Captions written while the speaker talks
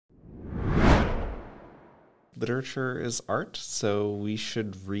literature is art, so we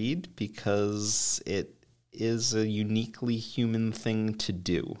should read because it is a uniquely human thing to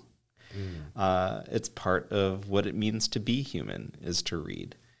do. It's part of what it means to be human, is to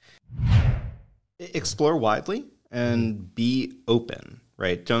read. Explore widely and be open,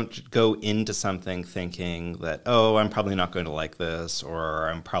 right? Don't go into something thinking that, oh, I'm probably not going to like this, or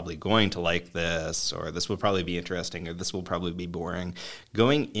I'm probably going to like this, or this will probably be interesting, or this will probably be boring.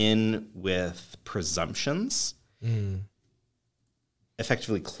 Going in with presumptions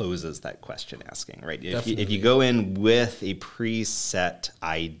effectively closes that question asking, right? If you go in with a preset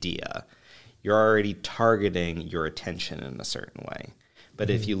idea, you're already targeting your attention in a certain way. But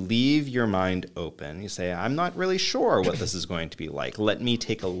if you leave your mind open, you say, I'm not really sure what this is going to be like. Let me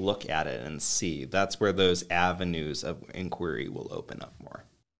take a look at it and see. That's where those avenues of inquiry will open up more.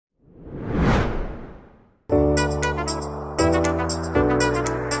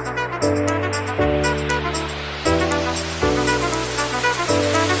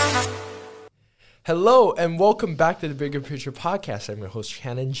 Hello and welcome back to the Bigger Picture Podcast. I'm your host,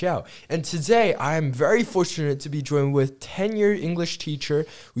 Channin Zhao. And today I am very fortunate to be joined with 10-year English teacher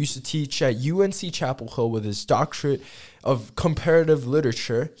who used to teach at UNC Chapel Hill with his doctorate of comparative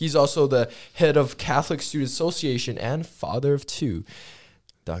literature. He's also the head of Catholic Student Association and father of two,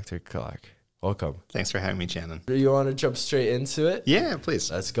 Dr. Clark. Welcome. Thanks for having me, Channin. Do you want to jump straight into it? Yeah,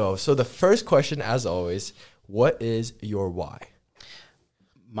 please. Let's go. So the first question, as always, what is your why?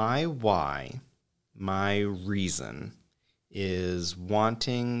 My why, my reason, is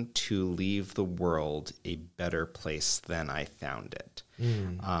wanting to leave the world a better place than I found it.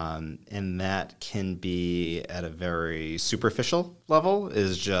 And that can be at a very superficial level,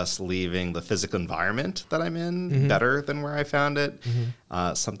 is just leaving the physical environment that I'm in better than where I found it.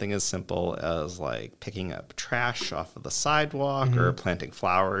 Something as simple as like picking up trash off of the sidewalk or planting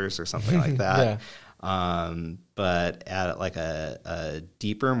flowers or something like that. But at like a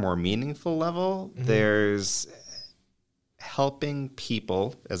deeper, more meaningful level, there's helping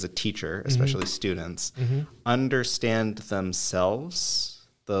people as a teacher, especially students, understand themselves,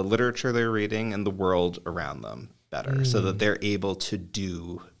 the literature they're reading, and the world around them better so that they're able to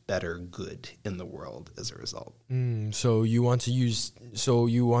do better good in the world as a result. So you want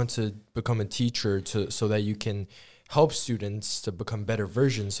to become a teacher so that you can help students to become better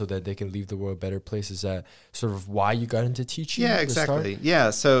versions so that they can leave the world a better place. Is that sort of why you got into teaching? Yeah, exactly. Yeah,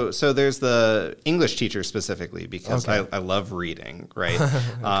 so there's the English teacher specifically because I love reading, right?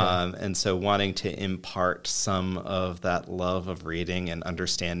 And so wanting to impart some of that love of reading and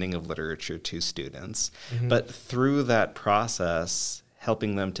understanding of literature to students. But through that process,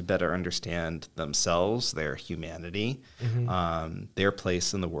 helping them to better understand themselves, their humanity, their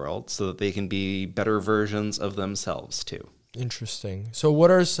place in the world, so that they can be better versions of themselves too. Interesting. So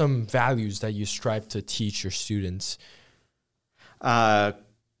what are some values that you strive to teach your students?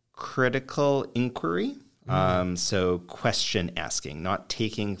 Critical inquiry. So question asking, not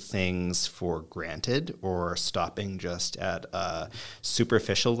taking things for granted or stopping just at a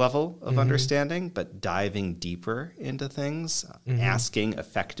superficial level of understanding, but diving deeper into things, asking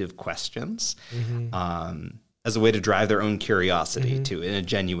effective questions as a way to drive their own curiosity too, in a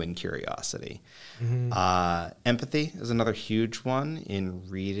genuine curiosity. Empathy is another huge one in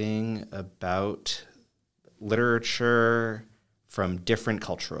reading about literature from different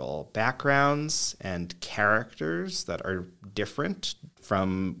cultural backgrounds and characters that are different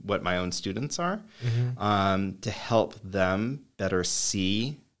from what my own students are, to help them better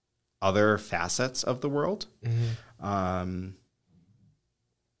see other facets of the world. One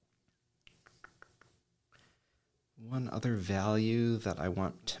other value that I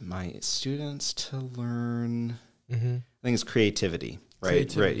want my students to learn, I think, is creativity,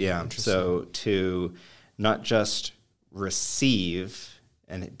 right? Right, yeah. So to not just receive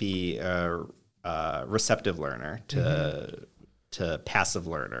and be a receptive learner to passive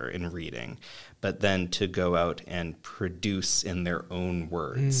learner in reading, but then to go out and produce in their own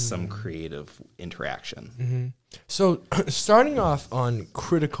words some creative interaction. So starting off on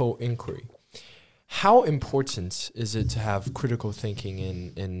critical inquiry, how important is it to have critical thinking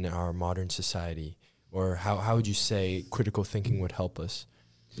in our modern society? Or how would you say critical thinking would help us?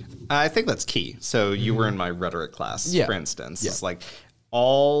 I think that's key. So you were in my rhetoric class, for instance. It's like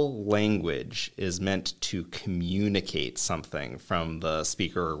all language is meant to communicate something from the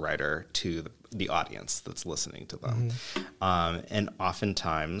speaker or writer to the the audience that's listening to them. And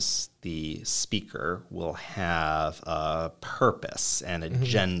oftentimes the speaker will have a purpose and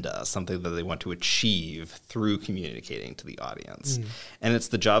agenda, something that they want to achieve through communicating to the audience. And it's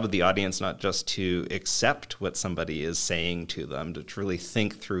the job of the audience not just to accept what somebody is saying to them, to really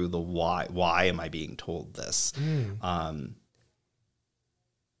think through the why. Why am I being told this? I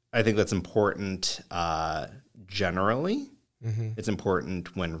think that's important generally. It's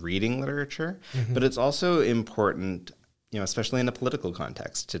important when reading literature, but it's also important, especially in a political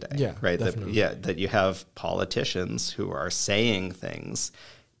context today, right? That you have politicians who are saying things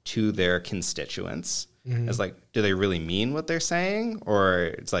to their constituents. It's like, do they really mean what they're saying? Or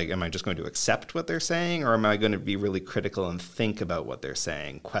it's like, am I just going to accept what they're saying? Or am I going to be really critical and think about what they're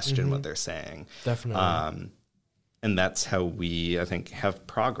saying, question what they're saying? Definitely. And that's how we, I think, have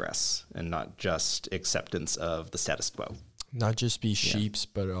progress and not just acceptance of the status quo. Not just be sheeps,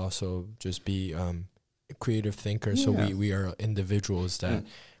 but also just be creative thinkers. So we are individuals that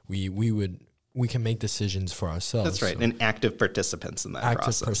we can make decisions for ourselves. That's right, and active participants in that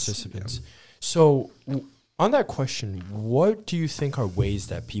process. Active participants. Yeah. So on that question, what do you think are ways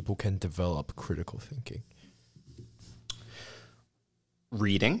that people can develop critical thinking?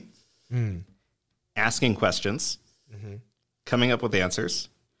 Reading, asking questions, coming up with answers.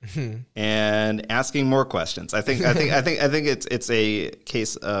 And asking more questions. I think it's a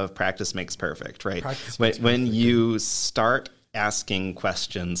case of practice makes perfect, right? When you start asking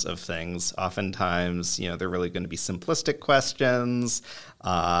questions of things, oftentimes, they're really going to be simplistic questions,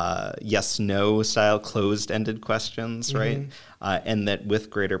 yes, no style closed-ended questions, right? And that with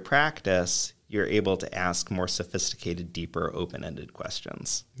greater practice, you're able to ask more sophisticated, deeper, open-ended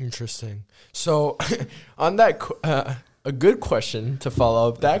questions. Interesting. So on that a good question to follow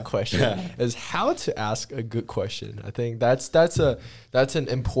up that question is how to ask a good question. I think that's an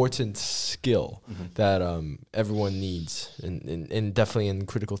important skill that everyone needs, and definitely in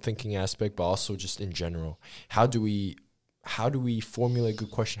critical thinking aspect, but also just in general. How do we formulate a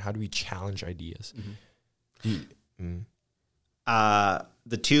good question? How do we challenge ideas?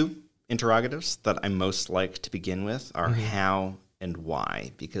 The two interrogatives that I most like to begin with are how and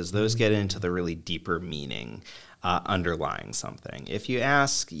why, because those get into the really deeper meaning underlying something. If you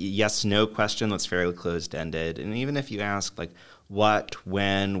ask yes/no question, that's fairly closed-ended, and even if you ask like what,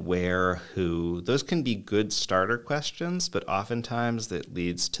 when, where, who, those can be good starter questions, but oftentimes that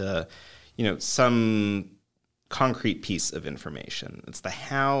leads to, some concrete piece of information. It's the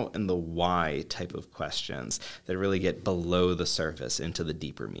how and the why type of questions that really get below the surface into the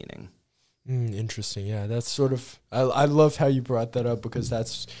deeper meaning. Interesting. Yeah, that's sort of, I love how you brought that up, because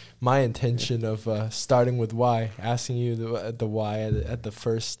that's my intention of starting with why, asking you the why at the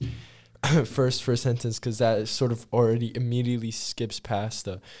first sentence, because that sort of already immediately skips past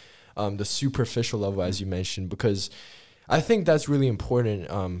the superficial level, as you mentioned, because I think that's really important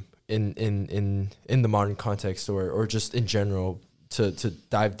in the modern context, or just in general, to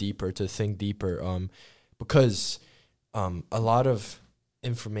dive deeper, to think deeper, because a lot of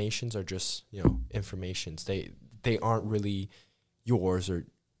informations are just informations. They aren't really yours,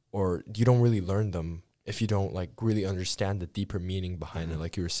 or you don't really learn them if you don't like really understand the deeper meaning behind it,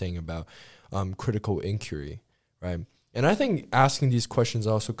 like you were saying about critical inquiry, right? And I think asking these questions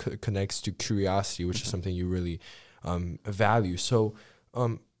also connects to curiosity, which is something you really value. So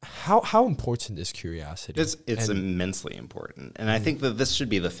how important is curiosity? It's immensely important. And I think that this should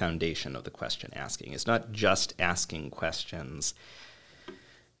be the foundation of the question asking. It's not just asking questions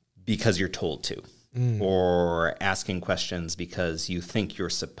because you're told to, or asking questions because you think you're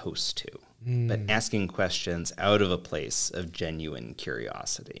supposed to, but asking questions out of a place of genuine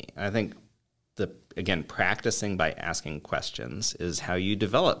curiosity. And I think practicing by asking questions is how you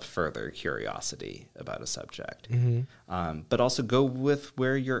develop further curiosity about a subject. But also go with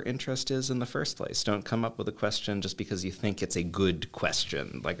where your interest is in the first place. Don't come up with a question just because you think it's a good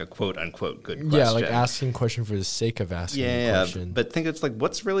question, like a quote-unquote good question. Yeah, like asking a question for the sake of asking a question. But think it's like,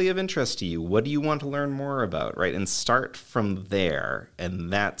 what's really of interest to you? What do you want to learn more about, right? And start from there,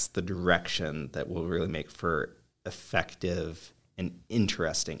 and that's the direction that will really make for effective and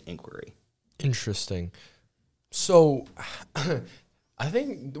interesting inquiry. Interesting. So I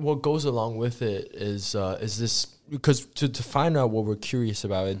think what goes along with it is this, because to find out what we're curious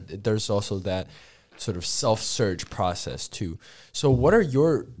about, there's also that sort of self-search process too. So what are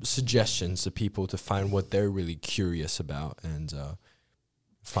your suggestions to people to find what they're really curious about and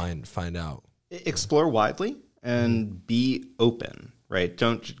find out? Explore widely and be open, right?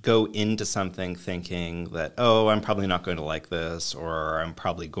 Don't go into something thinking that, oh, I'm probably not going to like this, or I'm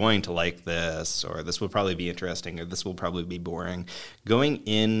probably going to like this, or this will probably be interesting, or this will probably be boring. Going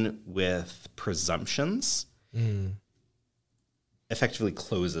in with presumptions effectively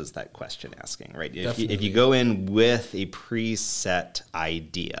closes that question asking, right? If you go in with a preset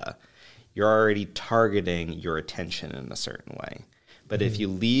idea, you're already targeting your attention in a certain way. But if you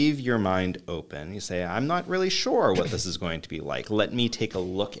leave your mind open, you say, I'm not really sure what this is going to be like. Let me take a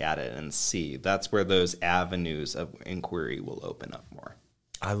look at it and see. That's where those avenues of inquiry will open up more.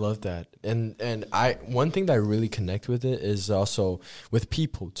 I love that. And one thing that I really connect with it is also with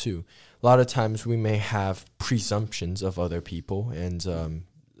people too. A lot of times we may have presumptions of other people and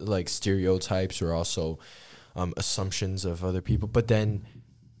like stereotypes or also assumptions of other people. But then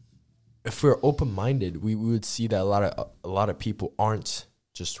if we're open-minded, we would see that a lot of people aren't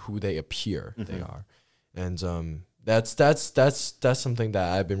just who they appear they are. And that's something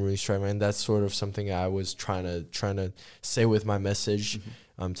that I've been really striving, and that's sort of something I was trying to say with my message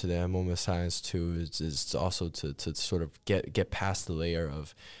to the Animal Messiahs too, is also to sort of get past the layer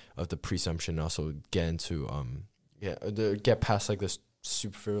of the presumption, also get into get past like this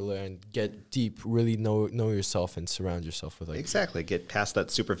superficial layer and get deep, really know yourself and surround yourself with like exactly get past that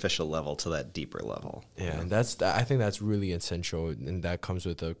superficial level to that deeper level. And I think that's really essential, and that comes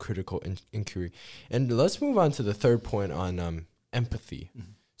with a critical inquiry. And let's move on to the third point on empathy.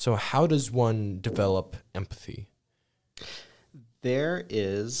 So how does one develop empathy? There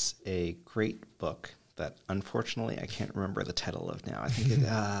is a great book that unfortunately I can't remember the title of now. I think it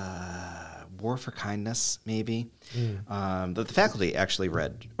War for Kindness, maybe, that the faculty actually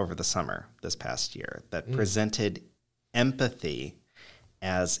read over the summer this past year, that presented empathy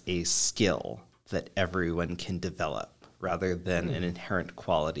as a skill that everyone can develop rather than an inherent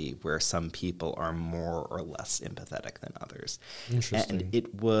quality where some people are more or less empathetic than others. Interesting. And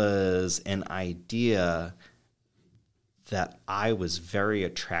it was an idea that I was very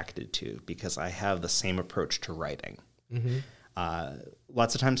attracted to because I have the same approach to writing.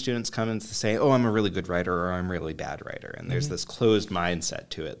 Lots of times students come and say, oh, I'm a really good writer or I'm a really bad writer. And there's this closed mindset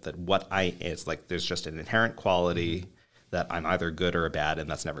to it that it's like there's just an inherent quality that I'm either good or bad, and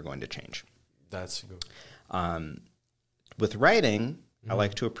that's never going to change. That's good. With writing, I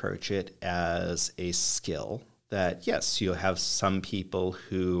like to approach it as a skill that, yes, you'll have some people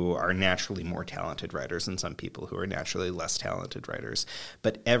who are naturally more talented writers and some people who are naturally less talented writers,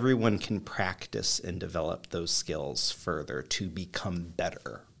 but everyone can practice and develop those skills further to become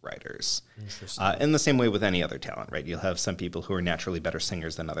better writers. In the same way with any other talent, right? You'll have some people who are naturally better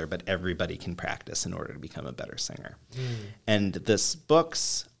singers than others, but everybody can practice in order to become a better singer. And this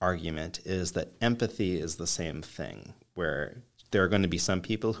book's argument is that empathy is the same thing, where there are going to be some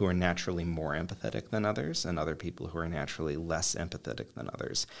people who are naturally more empathetic than others and other people who are naturally less empathetic than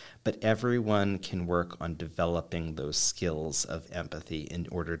others. But everyone can work on developing those skills of empathy in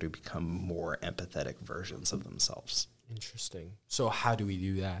order to become more empathetic versions of themselves. Interesting. So how do we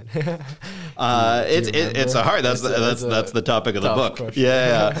do that? It's a hard. That's the topic of the book.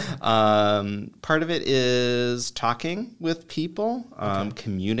 Question. Part of it is talking with people,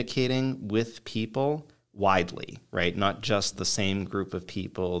 communicating with people widely, right? Not just the same group of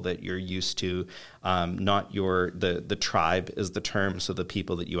people that you're used to. Not the tribe is the term, so the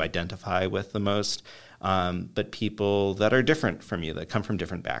people that you identify with the most, but people that are different from you, that come from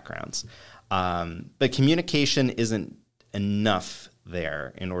different backgrounds. But communication isn't enough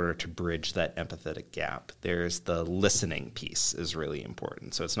there in order to bridge that empathetic gap. There's the listening piece is really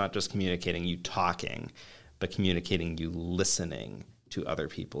important. So it's not just communicating you talking, but communicating you listening to other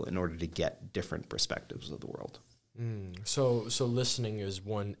people in order to get different perspectives of the world. So listening is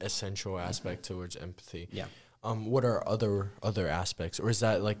one essential aspect towards empathy. Yeah. What are other aspects, or is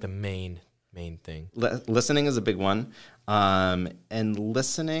that like the main thing? Listening is a big one, and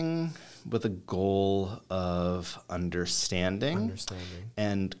listening with a goal of understanding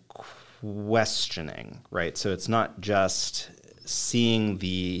and questioning, right? So it's not just seeing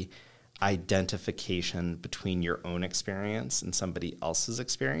the identification between your own experience and somebody else's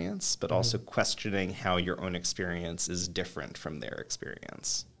experience, but also questioning how your own experience is different from their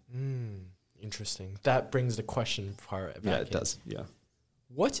experience. Interesting. That brings the question part back. Yeah, it does. Yeah.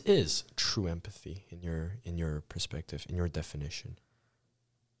 What is true empathy in your perspective, in your definition?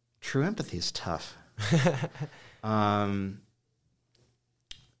 True empathy is tough. I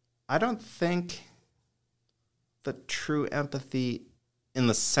don't think that true empathy in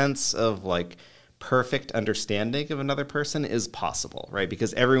the sense of like perfect understanding of another person is possible, right?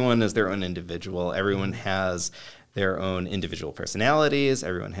 Because everyone is their own individual. Everyone has their own individual personalities.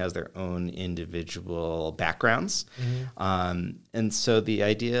 Everyone has their own individual backgrounds. And so the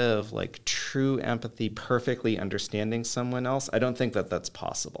idea of like true empathy, perfectly understanding someone else, I don't think that that's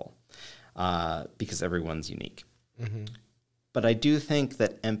possible because everyone's unique. But I do think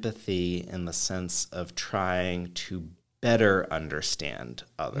that empathy, in the sense of trying to better understand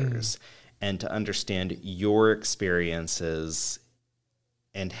others and to understand your experiences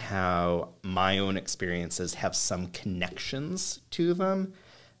and how my own experiences have some connections to them,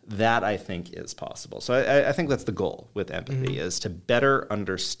 that I think is possible. So I think that's the goal with empathy, is to better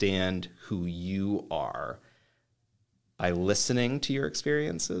understand who you are by listening to your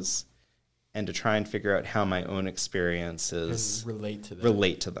experiences and to try and figure out how my own experiences relate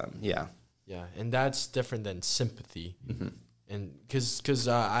to them. Yeah. Yeah, and that's different than sympathy. And because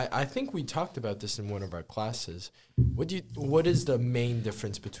I think we talked about this in one of our classes. What is the main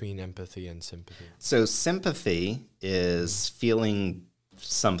difference between empathy and sympathy? So sympathy is feeling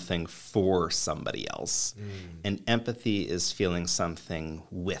something for somebody else, and empathy is feeling something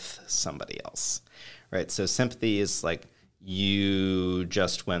with somebody else, right? So sympathy is like, you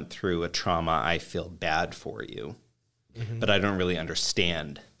just went through a trauma, I feel bad for you, but I don't really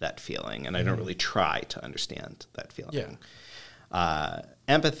understand that feeling, and I don't really try to understand that feeling. Yeah.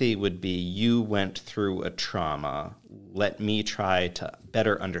 Empathy would be, you went through a trauma, let me try to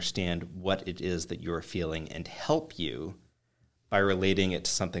better understand what it is that you're feeling and help you by relating it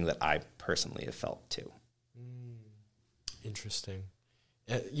to something that I personally have felt too. Interesting.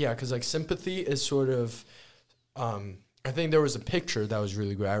 Yeah, because like sympathy is sort of, I think there was a picture that was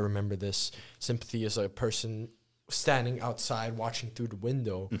really good. I remember this. Sympathy is a person standing outside watching through the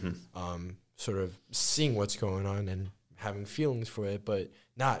window, sort of seeing what's going on and having feelings for it, but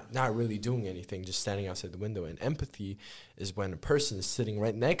not really doing anything, just standing outside the window. And empathy is when a person is sitting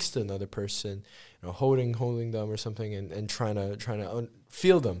right next to another person, you know, holding them or something, and trying to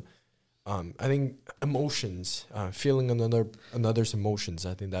feel them. I think emotions, feeling another's emotions,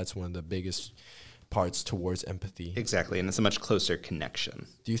 I think that's one of the biggest parts towards empathy. Exactly, and it's a much closer connection.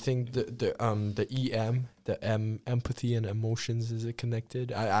 Do you think the empathy and emotions, is it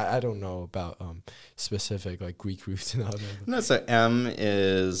connected? I don't know about specific like Greek roots and all that. No, so M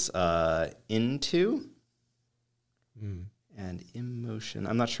is into and emotion.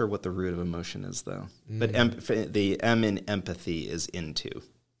 I'm not sure what the root of emotion is though, but the M in empathy is into.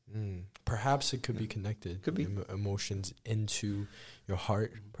 Perhaps it could be connected. Could be. Emotions into your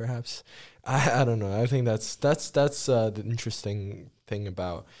heart, perhaps. I don't know. I think that's the interesting thing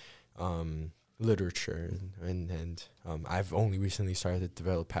about literature, and I've only recently started to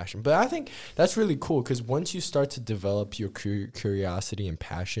develop passion. But I think that's really cool, because once you start to develop your curiosity and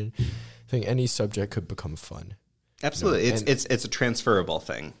passion, I think any subject could become fun. Absolutely, you know? It's a transferable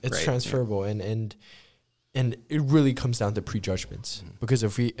thing. It's right? transferable, and it really comes down to prejudgments. Because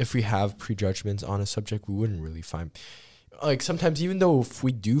if we have prejudgments on a subject, we wouldn't really find, like, sometimes even though if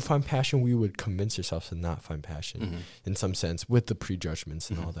we do find passion, we would convince ourselves to not find passion in some sense with the prejudgments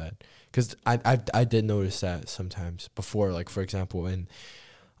and all that. Because I did notice that sometimes before, like for example in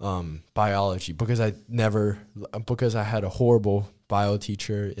biology, because I had a horrible bio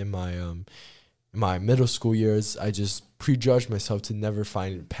teacher in my middle school years, I just prejudged myself to never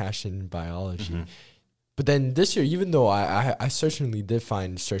find passion in biology. But then this year, even though I certainly did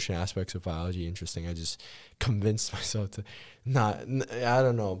find certain aspects of biology interesting, I just convinced myself to I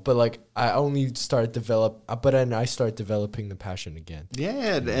don't know. But like I only started developing the passion again.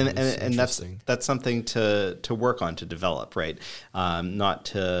 Yeah, and that's something to work on, to develop, right? Not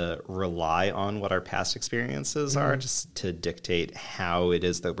to rely on what our past experiences are, just to dictate how it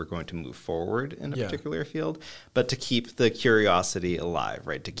is that we're going to move forward in a particular field, but to keep the curiosity alive,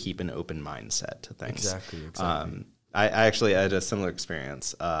 right? To keep an open mindset to things. Exactly. I actually had a similar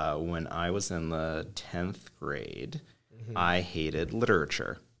experience when I was in the 10th grade. I hated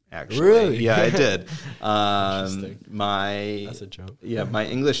literature, actually. Really? Yeah, I did. That's a joke. Yeah, my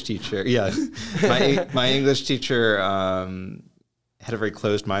English teacher. Yeah, my English teacher had a very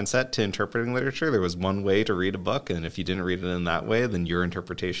closed mindset to interpreting literature. There was one way to read a book, and if you didn't read it in that way, then your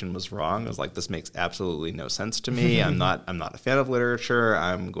interpretation was wrong. I was like, this makes absolutely no sense to me. I'm not a fan of literature.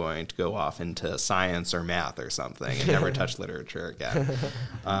 I'm going to go off into science or math or something and never touch literature again.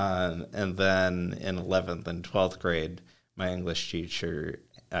 And then in 11th and 12th grade, my English teacher,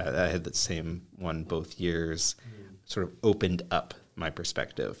 I had the same one both years, sort of opened up my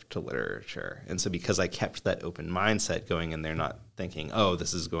perspective to literature. And so because I kept that open mindset going in there, not thinking, oh,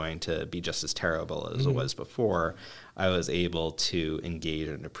 this is going to be just as terrible as it was before, I was able to engage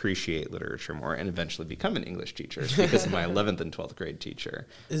and appreciate literature more and eventually become an English teacher because of my 11th and 12th grade teacher.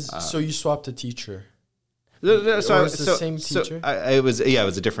 So you swapped a teacher? Or is the same teacher? It was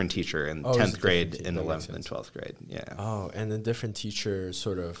a different teacher in Oh, it was a 10th different grade teacher. and That makes 11th and sense. 12th grade. Yeah. Oh, and a different teacher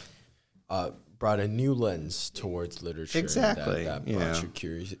sort of brought a new lens towards literature. Exactly, That yeah. brought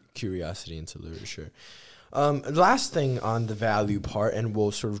your curiosity into literature. Last thing on the value part, and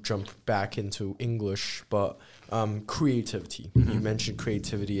we'll sort of jump back into English, but creativity. You mentioned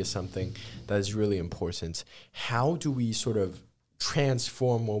creativity is something that is really important. How do we sort of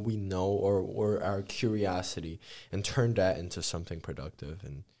transform what we know or our curiosity and turn that into something productive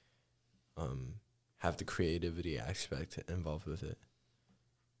and have the creativity aspect involved with it?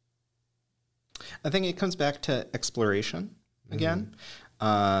 I think it comes back to exploration again.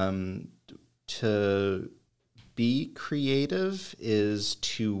 To be creative is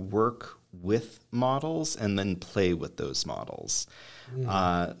to work with models and then play with those models.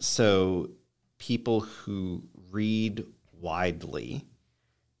 So people who read widely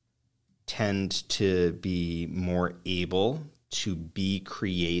tend to be more able to be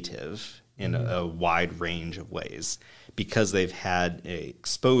creative in a wide range of ways because they've had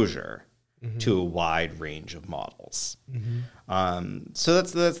exposure to a wide range of models. So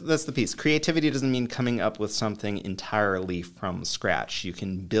that's the piece. Creativity doesn't mean coming up with something entirely from scratch. You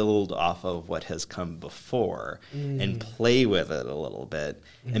can build off of what has come before and play with it a little bit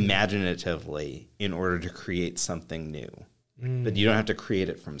imaginatively in order to create something new. But you don't have to create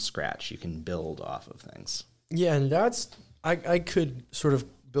it from scratch. You can build off of things. Yeah, and that's I could sort of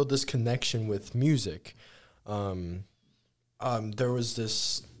build this connection with music. There was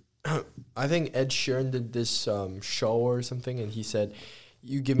this, I think Ed Sheeran did this show or something, and he said,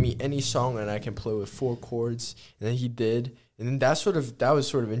 "You give me any song and I can play with 4 chords," and then he did. And then that was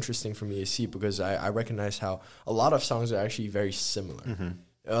sort of interesting for me to see because I recognize how a lot of songs are actually very similar.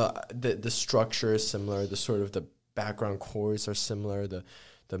 The structure is similar. The sort of the background chords are similar.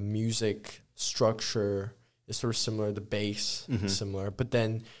 The music structure is sort of similar. The bass is similar. But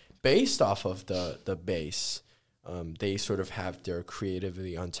then based off of the bass, they sort of have their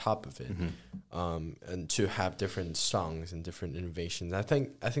creativity on top of it, and to have different songs and different innovations. I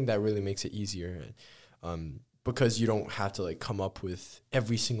think that really makes it easier, because you don't have to like come up with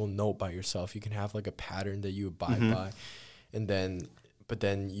every single note by yourself. You can have like a pattern that you abide by, but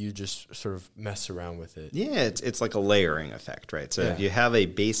then you just sort of mess around with it. Yeah, it's like a layering effect, right? So if you have a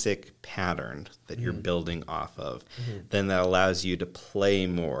basic pattern that you're building off of, then that allows you to play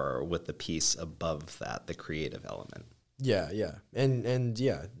more with the piece above that, the creative element. Yeah, and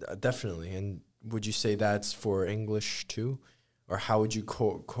yeah, definitely. And would you say that's for English too, or how would you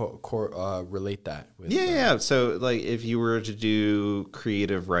relate that with? Yeah. So like if you were to do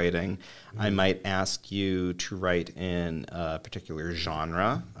creative writing, I might ask you to write in a particular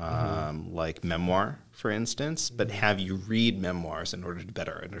genre, like memoir, for instance, but have you read memoirs in order to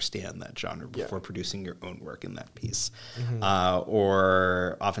better understand that genre before producing your own work in that piece.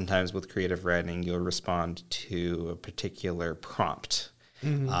 Or oftentimes with creative writing, you'll respond to a particular prompt.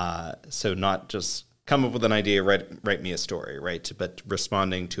 So not just come up with an idea, write me a story, right? But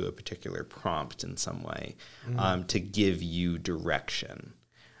responding to a particular prompt in some way to give you direction,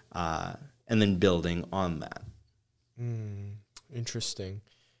 and then building on that. Interesting.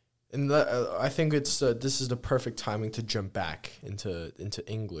 And I think it's this is the perfect timing to jump back into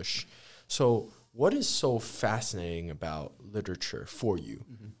English. So what is so fascinating about literature for you?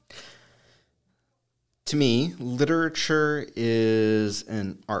 To me, literature is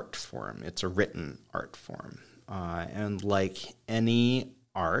an art form. It's a written art form. And like any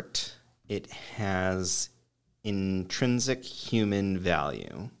art, it has intrinsic human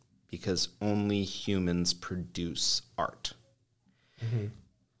value because only humans produce art.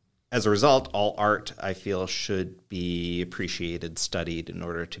 As a result, all art, I feel, should be appreciated, studied in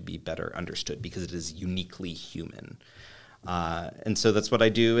order to be better understood because it is uniquely human. And so that's what I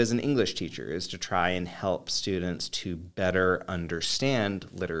do as an English teacher, is to try and help students to better understand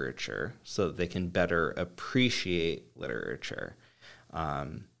literature so that they can better appreciate literature. Yeah.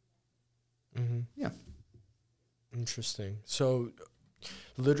 Interesting. So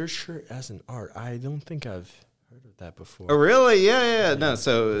literature as an art, I don't think I've heard of that before. Oh, really? Yeah. No,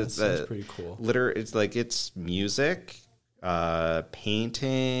 so that it's sounds pretty cool. It's like it's music,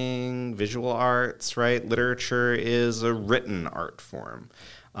 painting, visual arts, right? Literature is a written art form.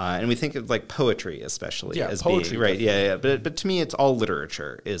 And we think of like poetry especially as poetry, being, right? Yeah. But to me, it's all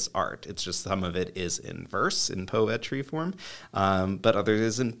literature is art. It's just some of it is in verse, in poetry form, but others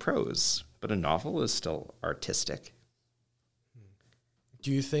is in prose. But a novel is still artistic.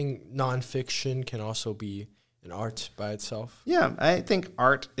 Do you think nonfiction can also be an art by itself? Yeah, I think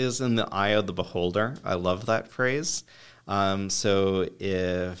art is in the eye of the beholder. I love that phrase. So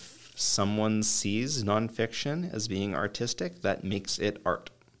if someone sees nonfiction as being artistic, that makes it art.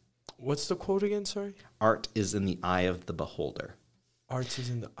 What's the quote again? Sorry. Art is in the eye of the beholder. Art is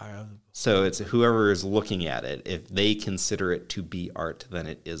in the eye of the... So it's whoever is looking at it. If they consider it to be art, then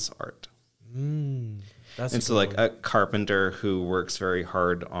it is art. And so like a carpenter who works very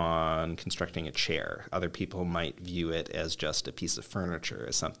hard on constructing a chair, other people might view it as just a piece of furniture,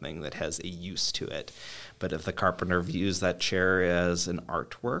 as something that has a use to it. But if the carpenter views that chair as an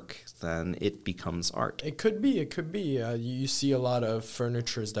artwork, then it becomes art. It could be. You see a lot of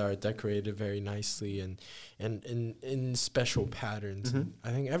furnitures that are decorated very nicely and in special patterns. And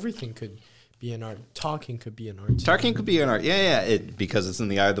I think everything could be an art. Talking could be an art. Talking could be an art. Yeah. Because it's in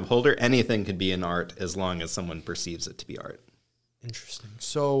the eye of the beholder, anything could be an art as long as someone perceives it to be art. Interesting.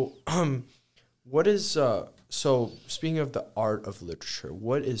 So, what is so speaking of the art of literature,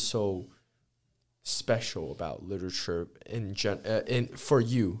 what is so special about literature for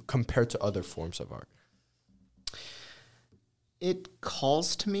you compared to other forms of art? It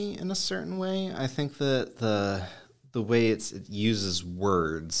calls to me in a certain way. I think that the way it uses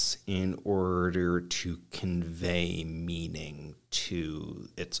words in order to convey meaning to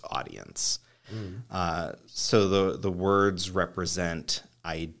its audience. So the words represent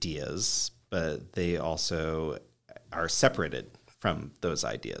ideas, but they also are separated from those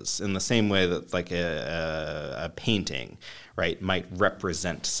ideas in the same way that like a painting, right, might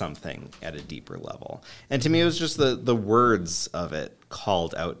represent something at a deeper level. And to me, it was just the words of it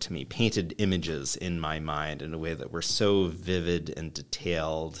called out to me, painted images in my mind in a way that were so vivid and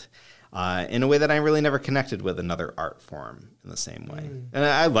detailed, in a way that I really never connected with another art form in the same way. And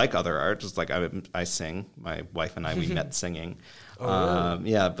I like other art, just like I sing. My wife and I, we met singing. Really?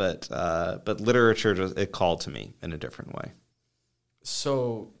 Yeah, but literature, it called to me in a different way.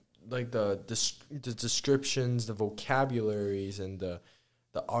 So, like the descriptions, the vocabularies, and the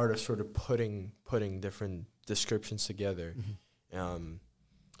art of sort of putting different descriptions together.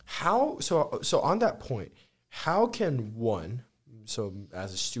 How on that point, how can one, so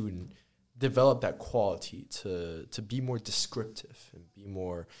as a student, develop that quality to be more descriptive and be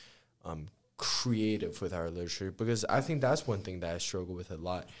more creative with our literature? Because I think that's one thing that I struggle with a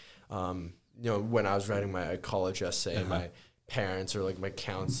lot. When I was writing my college essay, my parents or like my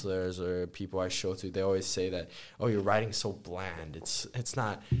counselors or people I show to, they always say that, oh, you're writing so bland. It's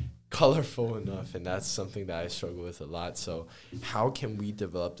not colorful enough, and that's something that I struggle with a lot. So how can we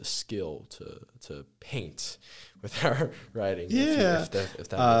develop the skill to paint with our writing? Yeah. If that makes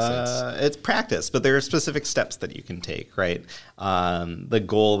sense. It's practice, but there are specific steps that you can take, right? The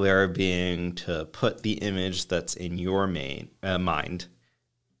goal there being to put the image that's in your mind,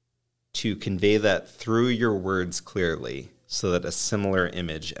 to convey that through your words clearly, so that a similar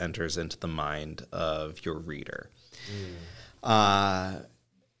image enters into the mind of your reader.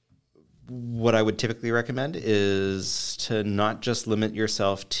 What I would typically recommend is to not just limit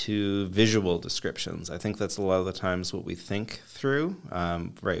yourself to visual descriptions. I think that's a lot of the times what we think through,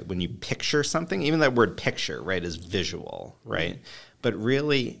 right? When you picture something, even that word picture, right, is visual, right? But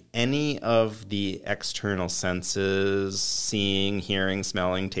really, any of the external senses, seeing, hearing,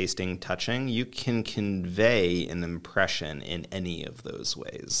 smelling, tasting, touching, you can convey an impression in any of those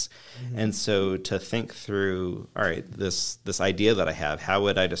ways. And so to think through, all right, this idea that I have, how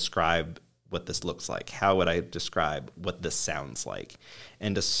would I describe what this looks like? How would I describe what this sounds like?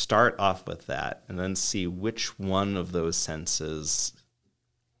 And to start off with that and then see which one of those senses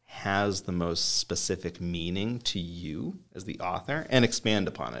has the most specific meaning to you as the author, and expand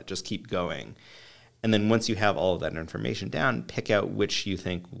upon it. Just keep going. And then once you have all of that information down, pick out which you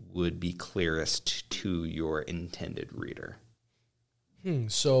think would be clearest to your intended reader.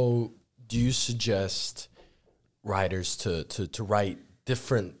 So do you suggest writers to write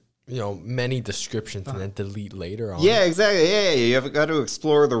different, many descriptions and then delete later on? Yeah, exactly. Yeah, you have got to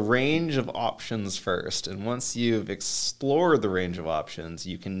explore the range of options first. And once you've explored the range of options,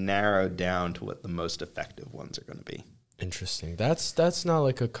 you can narrow down to what the most effective ones are going to be. Interesting. That's not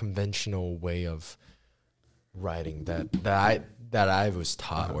like a conventional way of writing that I was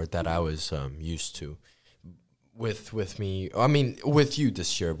taught or that I was used to. With me, I mean, with you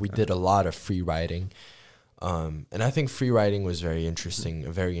this year, we did a lot of free writing. And I think free writing was very interesting,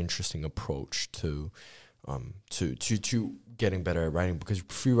 a very interesting approach to getting better at writing, because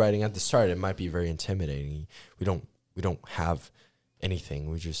free writing at the start, it might be very intimidating. We don't have anything.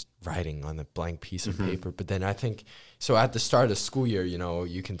 We're just writing on a blank piece of paper. But then I think, so at the start of the school year,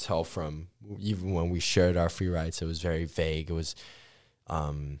 you can tell from even when we shared our free writes, it was very vague. It was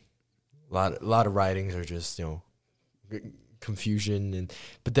a lot of writings are just, confusion,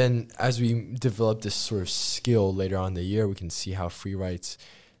 but then as we develop this sort of skill later on in the year, we can see how free writes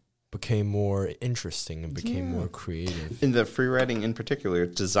became more interesting and became more creative. In the free writing in particular,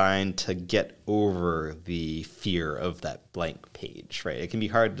 it's designed to get over the fear of that blank page, right? It can be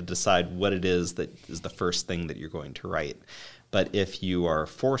hard to decide what it is that is the first thing that you're going to write. But if you are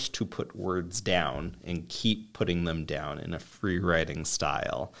forced to put words down and keep putting them down in a free writing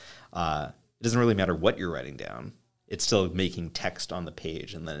style, it doesn't really matter what you're writing down. It's still making text on the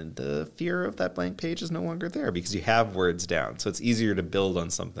page, and then the fear of that blank page is no longer there because you have words down. So it's easier to build on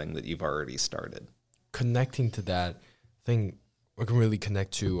something that you've already started. Connecting to that thing, we can really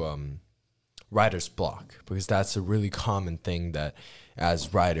connect to writer's block, because that's a really common thing that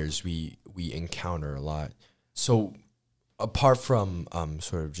as writers we encounter a lot. So apart from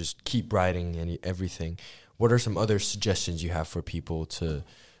sort of just keep writing and everything, what are some other suggestions you have for people to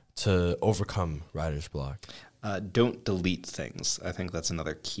overcome writer's block? Don't delete things. I think that's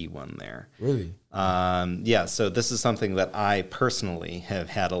another key one there. Really? Yeah, so this is something that I personally have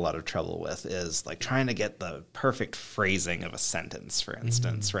had a lot of trouble with, is like trying to get the perfect phrasing of a sentence, for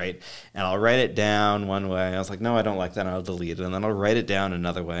instance, right? And I'll write it down one way. I was like, no, I don't like that. I'll delete it. And then I'll write it down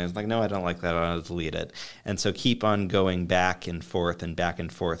another way. I was like, no, I don't like that. I'll delete it. And so keep on going back and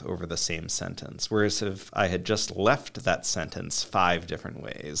forth over the same sentence. Whereas if I had just left that sentence 5 different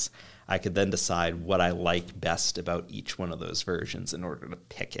ways, I could then decide what I like best about each one of those versions in order to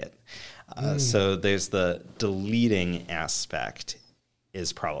pick it. So there's the deleting aspect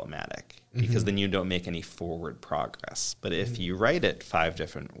is problematic because then you don't make any forward progress. But if you write it 5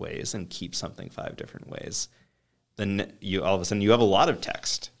 different ways and keep something 5 different ways, then you all of a sudden you have a lot of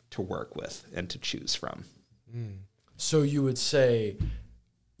text to work with and to choose from. So you would say,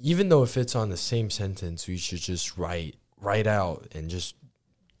 even though if it's on the same sentence, we should just write out and just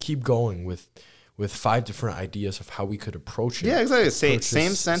keep going with 5 different ideas of how we could approach it. Yeah, exactly.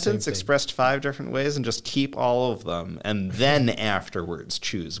 Same sentence expressed 5 different ways, and just keep all of them, and then afterwards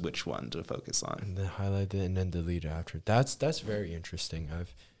choose which one to focus on. And then highlight it and then delete it after. That's very interesting.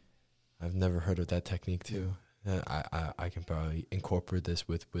 I've never heard of that technique too. I can probably incorporate this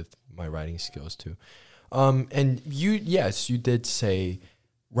with my writing skills too. And you did say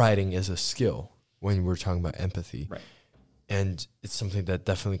writing is a skill when we're talking about empathy. Right. And it's something that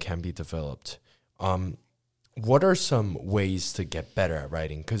definitely can be developed. What are some ways to get better at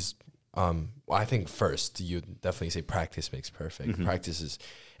writing? Because I think first, you definitely say practice makes perfect. Practice is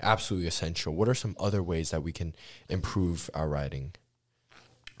absolutely essential. What are some other ways that we can improve our writing?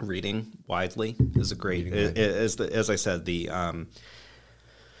 Reading widely is a great, as I said,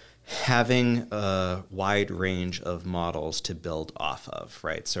 having a wide range of models to build off of,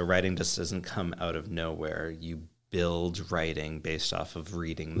 right? So writing just doesn't come out of nowhere. You build writing based off of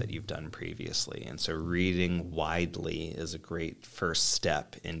reading that you've done previously. And so reading widely is a great first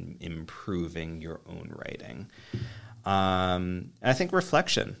step in improving your own writing. I think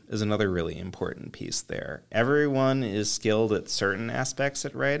reflection is another really important piece there. Everyone is skilled at certain aspects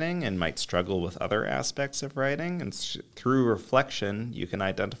at writing and might struggle with other aspects of writing. And through reflection, you can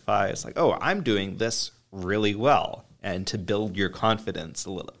identify as like, oh, I'm doing this really well. And to build your confidence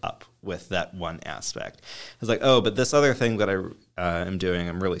a little up with that one aspect. It's like, oh, but this other thing that I am doing,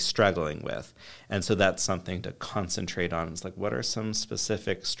 I'm really struggling with. And so that's something to concentrate on. It's like, what are some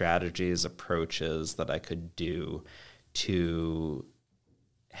specific strategies, approaches that I could do to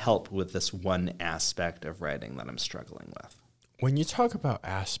help with this one aspect of writing that I'm struggling with? When you talk about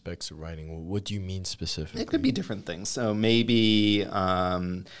aspects of writing, what do you mean specifically? It could be different things. So maybe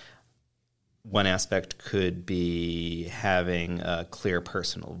one aspect could be having a clear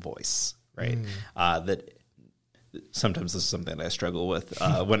personal voice, right? That sometimes this is something that I struggle with.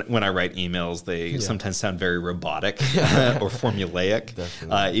 When I write emails, they sometimes sound very robotic or formulaic,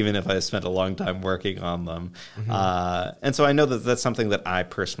 even if I spent a long time working on them. And so I know that that's something that I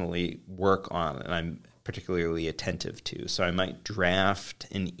personally work on and I'm particularly attentive to. So I might draft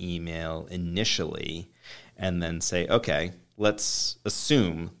an email initially and then say, okay, let's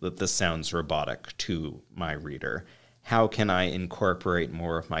assume that this sounds robotic to my reader. How can I incorporate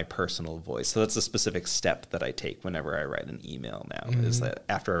more of my personal voice? So that's a specific step that I take whenever I write an email now, is that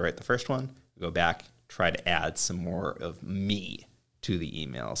after I write the first one, go back, try to add some more of me to the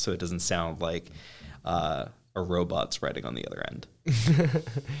email so it doesn't sound like a robot's writing on the other end.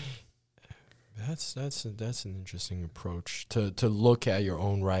 That's an interesting approach to look at your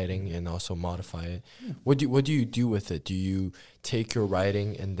own writing and also modify it. What do you do with it? Do you take your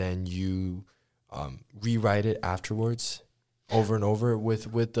writing and then you rewrite it afterwards, over and over,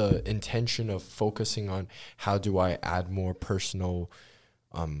 with the intention of focusing on how do I add more personal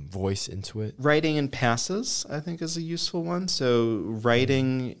voice into it? Writing in passes, I think, is a useful one. So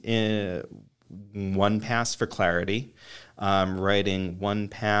writing in one pass for clarity, writing one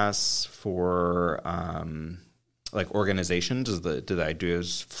pass for like organization. Do the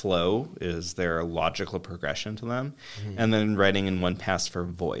ideas flow? Is there a logical progression to them? And then writing in one pass for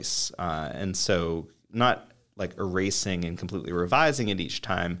voice. And so not like erasing and completely revising it each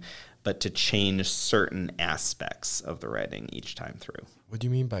time, but to change certain aspects of the writing each time through. What do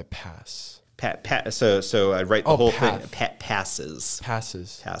you mean by pass? So I write the whole path. thing. Passes.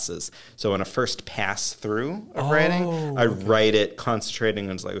 So on a first pass through of writing, I write it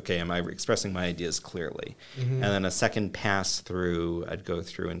concentrating on like, okay, am I expressing my ideas clearly? And then a second pass through, I'd go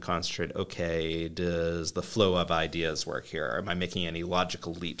through and concentrate, okay, does the flow of ideas work here? Am I making any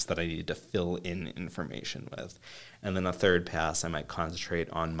logical leaps that I need to fill in information with? And then a third pass, I might concentrate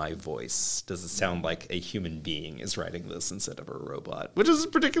on my voice. Does it sound like a human being is writing this instead of a robot? Which is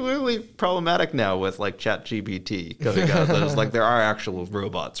particularly problematic now with like ChatGPT coming out. There's like there are actual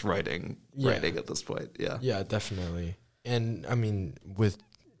robots writing at this point. Yeah. Yeah, definitely. And I mean,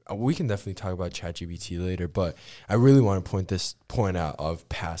 we can definitely talk about ChatGPT later, but I really want to point out of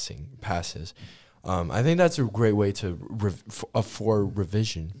passes. I think that's a great way to for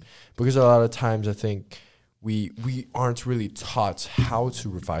revision, because a lot of times I think we aren't really taught how to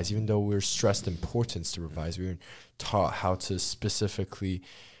revise, even though we're stressed importance to revise. We're taught how to specifically,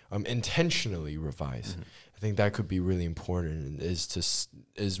 intentionally revise. I think that could be really important.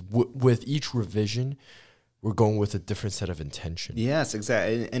 With each revision, we're going with a different set of intention. Yes,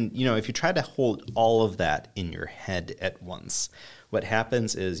 exactly. And you know, if you try to hold all of that in your head at once, what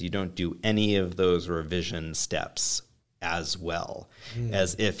happens is you don't do any of those revision steps as well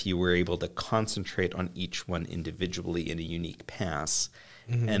as if you were able to concentrate on each one individually in a unique pass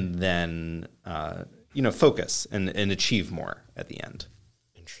and then, focus and achieve more at the end.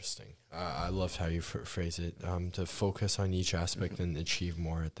 Interesting. I loved how you phrase it, to focus on each aspect and achieve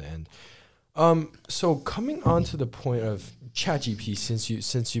more at the end. So coming on to the point of ChatGPT,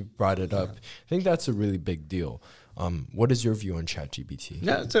 since you brought it up, I think that's a really big deal. What is your view on ChatGPT?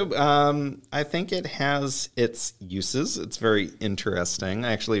 Yeah, so I think it has its uses. It's very interesting.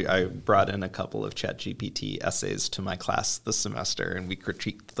 I brought in a couple of ChatGPT essays to my class this semester, and we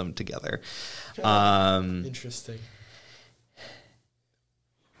critiqued them together. Interesting.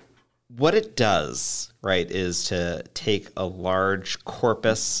 What it does, right, is to take a large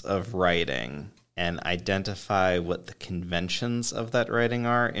corpus of writing and identify what the conventions of that writing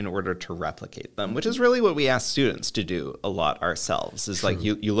are in order to replicate them, which is really what we ask students to do a lot ourselves. Is like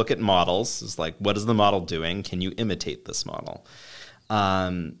you look at models, is like, what is the model doing? Can you imitate this model?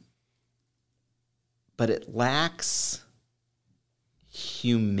 But it lacks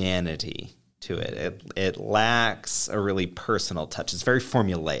humanity to it. It lacks a really personal touch. It's very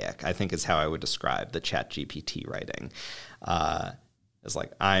formulaic, I think is how I would describe the ChatGPT writing. It's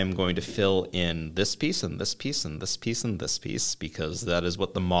like, I'm going to fill in this piece and this piece and this piece and this piece because that is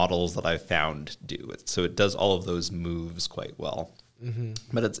what the models that I've found do. So it does all of those moves quite well.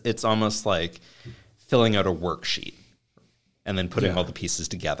 But it's almost like filling out a worksheet and then putting all the pieces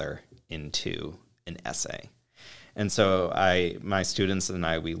together into an essay. And so my students and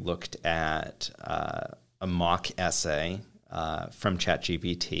I, we looked at a mock essay from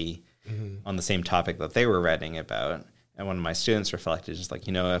ChatGPT on the same topic that they were writing about. And one of my students reflected, just like,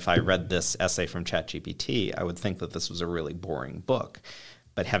 if I read this essay from ChatGPT, I would think that this was a really boring book.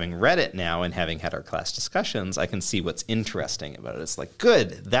 But having read it now and having had our class discussions, I can see what's interesting about it. It's like,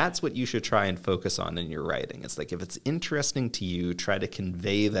 good, that's what you should try and focus on in your writing. It's like, if it's interesting to you, try to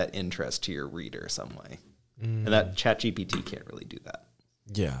convey that interest to your reader some way. And that ChatGPT can't really do that.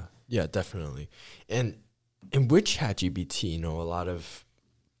 Yeah, definitely. And with ChatGPT, a lot of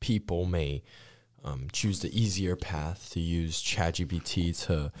people may choose the easier path to use ChatGPT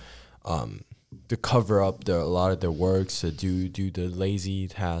to cover up a lot of their works, to do the lazy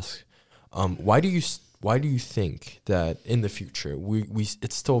tasks. Why do you think that in the future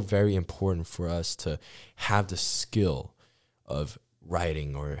it's still very important for us to have the skill of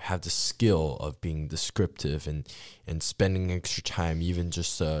writing or have the skill of being descriptive and spending extra time even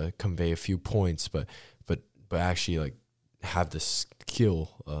just to convey a few points, but actually like have the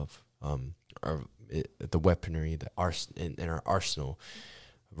skill of the weaponry, in our arsenal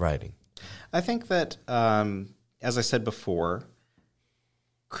of writing? I think that, as I said before,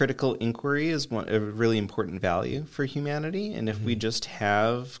 critical inquiry is a really important value for humanity. And if we just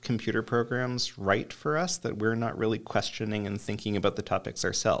have computer programs write for us, that we're not really questioning and thinking about the topics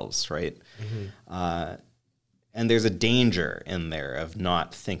ourselves, right? And there's a danger in there of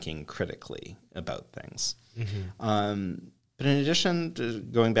not thinking critically about things. But in addition to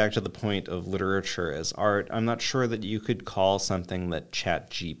going back to the point of literature as art, I'm not sure that you could call something that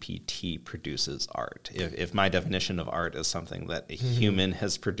ChatGPT produces art. If my definition of art is something that a human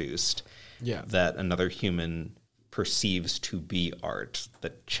has produced, that another human perceives to be art,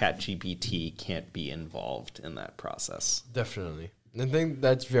 that ChatGPT can't be involved in that process. Definitely. I think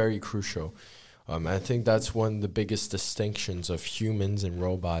that's very crucial. I think that's one of the biggest distinctions of humans and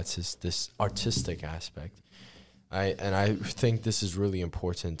robots is this artistic aspect. I think this is really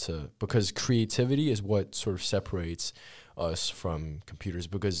important because creativity is what sort of separates us from computers,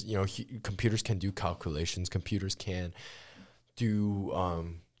 because computers can do calculations, computers can do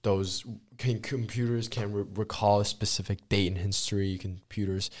computers can recall a specific date in history,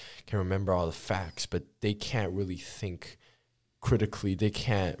 computers can remember all the facts, but they can't really think critically, they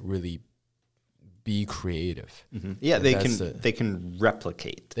can't really be creative. Yeah, they can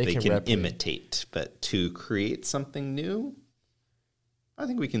replicate, they can imitate, but to create something new, I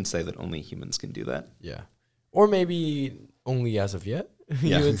think we can say that only humans can do that. Yeah, or maybe only as of yet.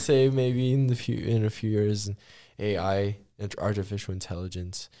 You would say maybe in a few years, AI, artificial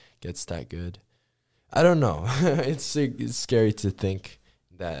intelligence, gets that good. I don't know. It's scary to think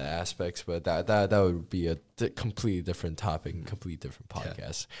that aspects, but that would be a completely different topic, completely different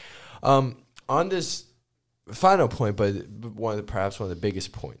podcast. On this final point, but perhaps one of the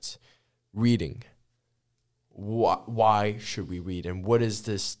biggest points, reading. Why should we read, and what is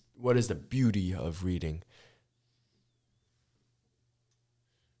the beauty of reading?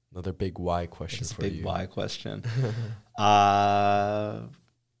 Another big why question for you. It's a big why question. Like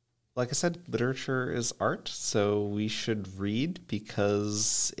I said, literature is art, so we should read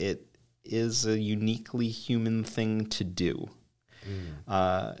because it is a uniquely human thing to do.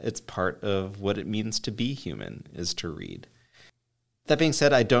 It's part of what it means to be human, is to read. That being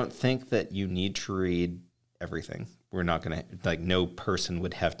said, I don't think that you need to read everything. We're not going to, no person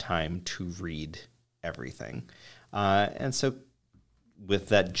would have time to read everything. And so with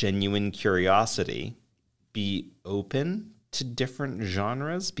that genuine curiosity, be open to different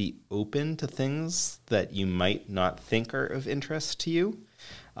genres, be open to things that you might not think are of interest to you.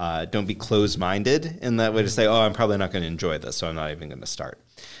 Don't be closed-minded in that way to say, I'm probably not going to enjoy this, so I'm not even going to start.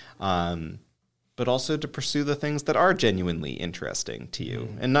 But also to pursue the things that are genuinely interesting to you,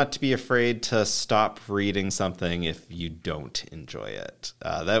 and not to be afraid to stop reading something if you don't enjoy it.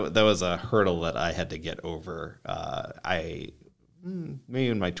 That was a hurdle that I had to get over. Maybe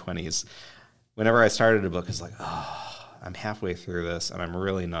in my 20s, whenever I started a book, it's like, I'm halfway through this and I'm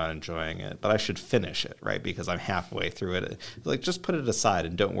really not enjoying it, but I should finish it, right? Because I'm halfway through it. Just put it aside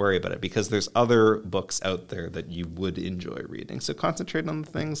and don't worry about it, because there's other books out there that you would enjoy reading. So concentrate on the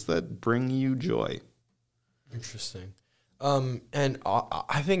things that bring you joy. Interesting. And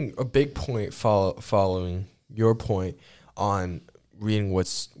I think a big point following your point on reading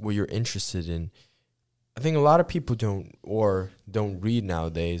what you're interested in, I think a lot of people don't read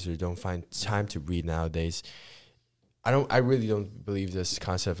nowadays, or don't find time to read nowadays. I really don't believe this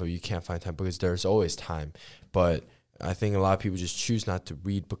concept of you can't find time, because there's always time. But I think a lot of people just choose not to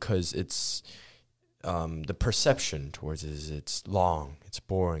read because it's the perception towards it is it's long, it's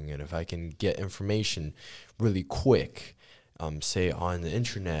boring, and if I can get information really quick, say on the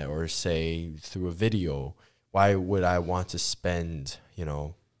internet or say through a video, why would I want to spend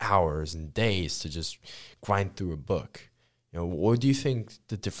hours and days to just grind through a book? What do you think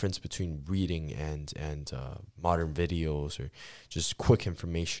the difference between reading and modern videos or just quick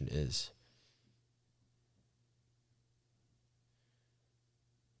information is?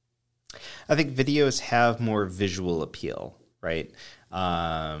 I think videos have more visual appeal, right?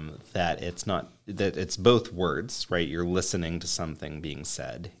 That it's both words, right? You're listening to something being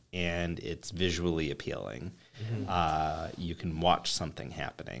said, and it's visually appealing. You can watch something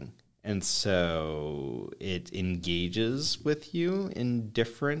happening. And so it engages with you in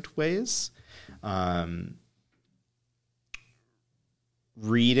different ways.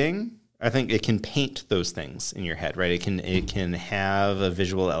 Reading, I think it can paint those things in your head, right? It can have a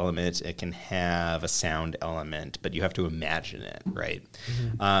visual element, it can have a sound element, but you have to imagine it, right?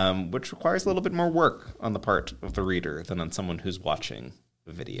 Which requires a little bit more work on the part of the reader than on someone who's watching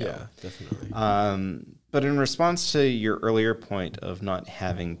a video. Yeah, definitely. But in response to your earlier point of not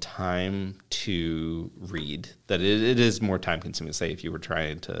having time to read, that it is more time consuming, say if you were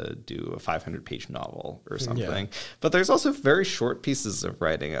trying to do a 500-page novel or something. Yeah. But there's also very short pieces of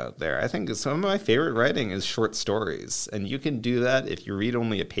writing out there. I think some of my favorite writing is short stories. And you can do that if you read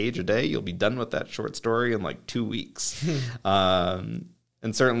only a page a day. You'll be done with that short story in 2 weeks.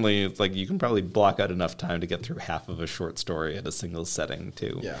 And certainly, it's you can probably block out enough time to get through half of a short story at a single setting,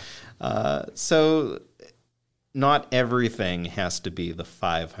 too. Yeah. So not everything has to be the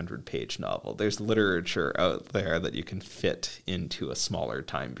 500-page novel. There's literature out there that you can fit into a smaller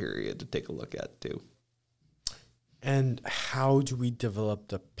time period to take a look at too. And how do we develop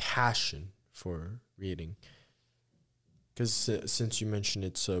the passion for reading? Because since you mentioned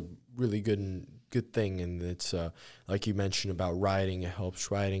it's a really good thing, and it's like you mentioned about writing, it helps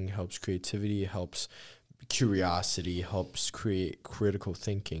creativity, it helps curiosity, helps create critical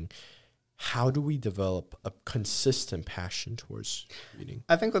thinking. How do we develop a consistent passion towards reading?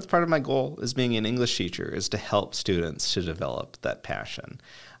 I think that's part of my goal as being an English teacher, is to help students to develop that passion.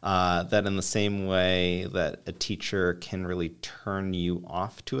 That in the same way that a teacher can really turn you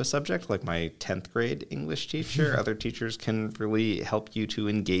off to a subject, like my 10th grade English teacher, other teachers can really help you to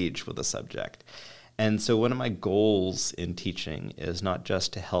engage with a subject. And so one of my goals in teaching is not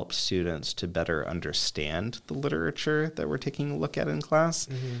just to help students to better understand the literature that we're taking a look at in class,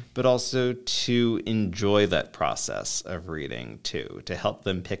 but also to enjoy that process of reading too, to help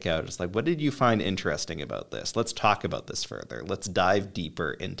them pick out, it's like, what did you find interesting about this? Let's talk about this further. Let's dive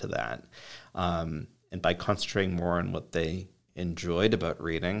deeper into that. And by concentrating more on what they enjoyed about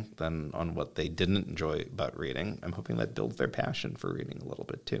reading than on what they didn't enjoy about reading, I'm hoping that builds their passion for reading a little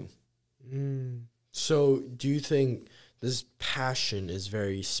bit too. So do you think this passion is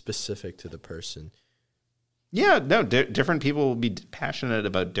very specific to the person? Yeah, no, different people will be passionate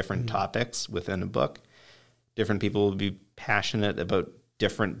about different topics within a book. Different people will be passionate about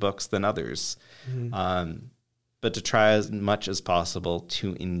different books than others. But to try as much as possible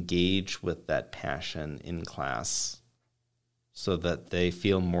to engage with that passion in class so that they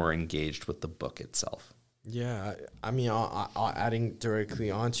feel more engaged with the book itself. Yeah, I mean, adding directly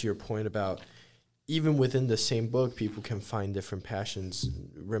onto your point about even within the same book, people can find different passions.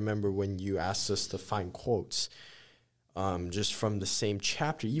 Remember when you asked us to find quotes just from the same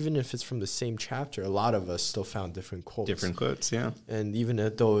chapter, even if it's from the same chapter, a lot of us still found different quotes. Different quotes, yeah. And even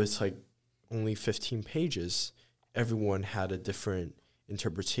though it's like only 15 pages, everyone had a different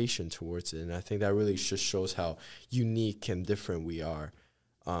interpretation towards it. And I think that really just shows how unique and different we are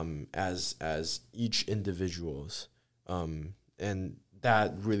as each individuals. And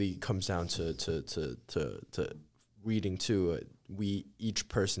that really comes down to reading too. Each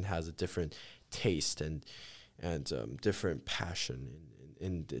person has a different taste and different passion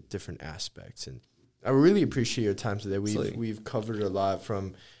in the different aspects. And I really appreciate your time today. We've covered a lot,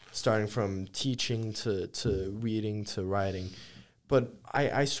 from starting from teaching to reading to writing. But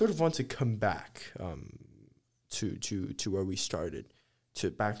I sort of want to come back to where we started,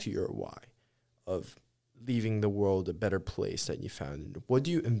 back to your why of leaving the world a better place that you found it. What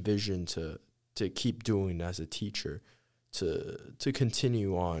do you envision to keep doing as a teacher, to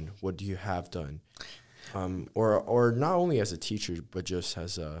continue on? What do you have done? Or not only as a teacher, but just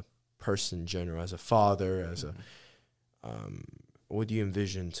as a person in general, as a father, as a what do you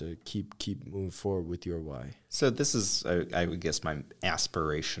envision to keep moving forward with your why? So this is, I would guess, my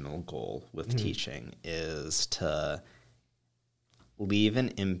aspirational goal with teaching is to leave an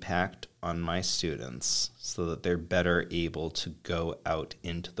impact on my students so that they're better able to go out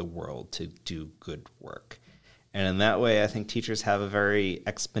into the world to do good work. And in that way, I think teachers have a very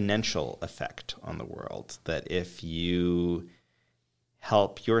exponential effect on the world, that if you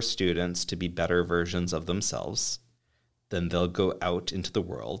help your students to be better versions of themselves, then they'll go out into the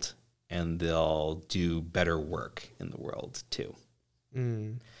world and they'll do better work in the world too.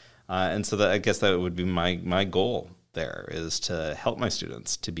 And so that, I guess that would be my goal there, is to help my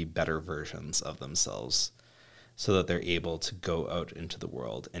students to be better versions of themselves so that they're able to go out into the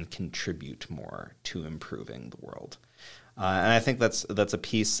world and contribute more to improving the world. And I think that's a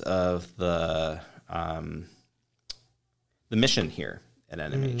piece of the mission here at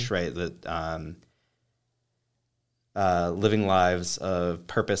NMH, right? That living lives of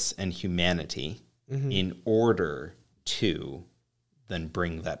purpose and humanity in order to then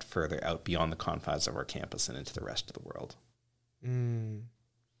bring that further out beyond the confines of our campus and into the rest of the world.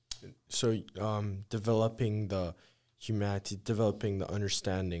 So developing the humanity, developing the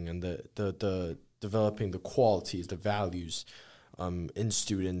understanding, and the developing the qualities, the values in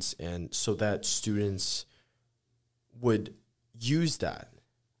students, and so that students would use that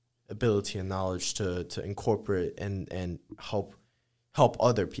ability and knowledge to incorporate and help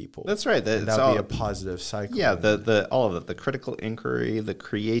other people. That's right. That would be a positive cycle. Yeah, the all of it, the critical inquiry, the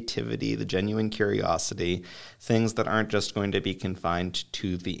creativity, the genuine curiosity, things that aren't just going to be confined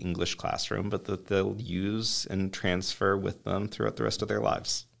to the English classroom, but that they'll use and transfer with them throughout the rest of their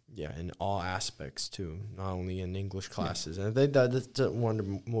lives. Yeah, in all aspects too, not only in English classes. And I think that's one of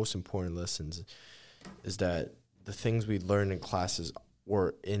the most important lessons, is that the things we learn in classes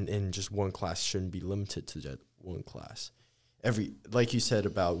or in just one class shouldn't be limited to one class. Like you said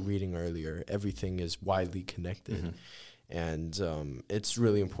about reading earlier, everything is widely connected, and it's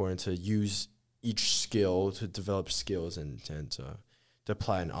really important to use each skill to develop skills and to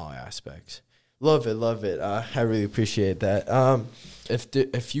apply in all aspects. Love it. I really appreciate that.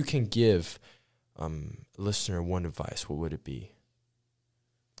 If you can give a listener one advice, what would it be?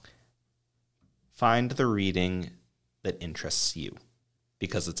 Find the reading that interests you,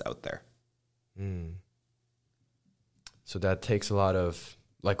 because it's out there. So that takes a lot of,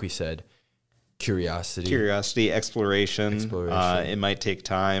 like we said, curiosity, exploration. It might take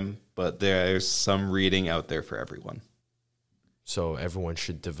time, but there's some reading out there for everyone. So everyone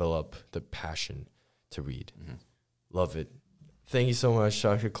should develop the passion to read. Love it. Thank you so much,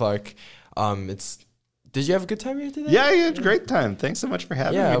 Dr. Clark. Did you have a good time here today? Yeah, you had a great time. Thanks so much for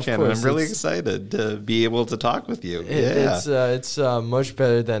having me, Channin. I'm really excited to be able to talk with you. It's much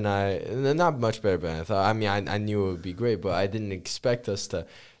better than not much better than I thought. I mean, I knew it would be great, but I didn't expect us to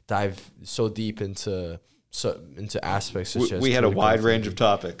dive so deep into aspects such as we had a wide range of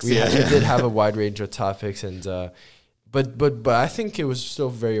topics. We did have a wide range of topics, and but I think it was still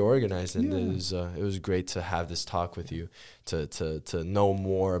very organized, and it was great to have this talk with you to know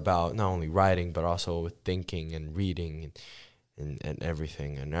more about not only writing but also with thinking and reading and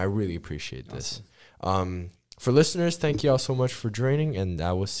everything. And I really appreciate this. For listeners, thank you all so much for joining, and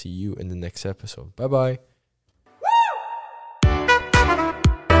I will see you in the next episode. Bye bye.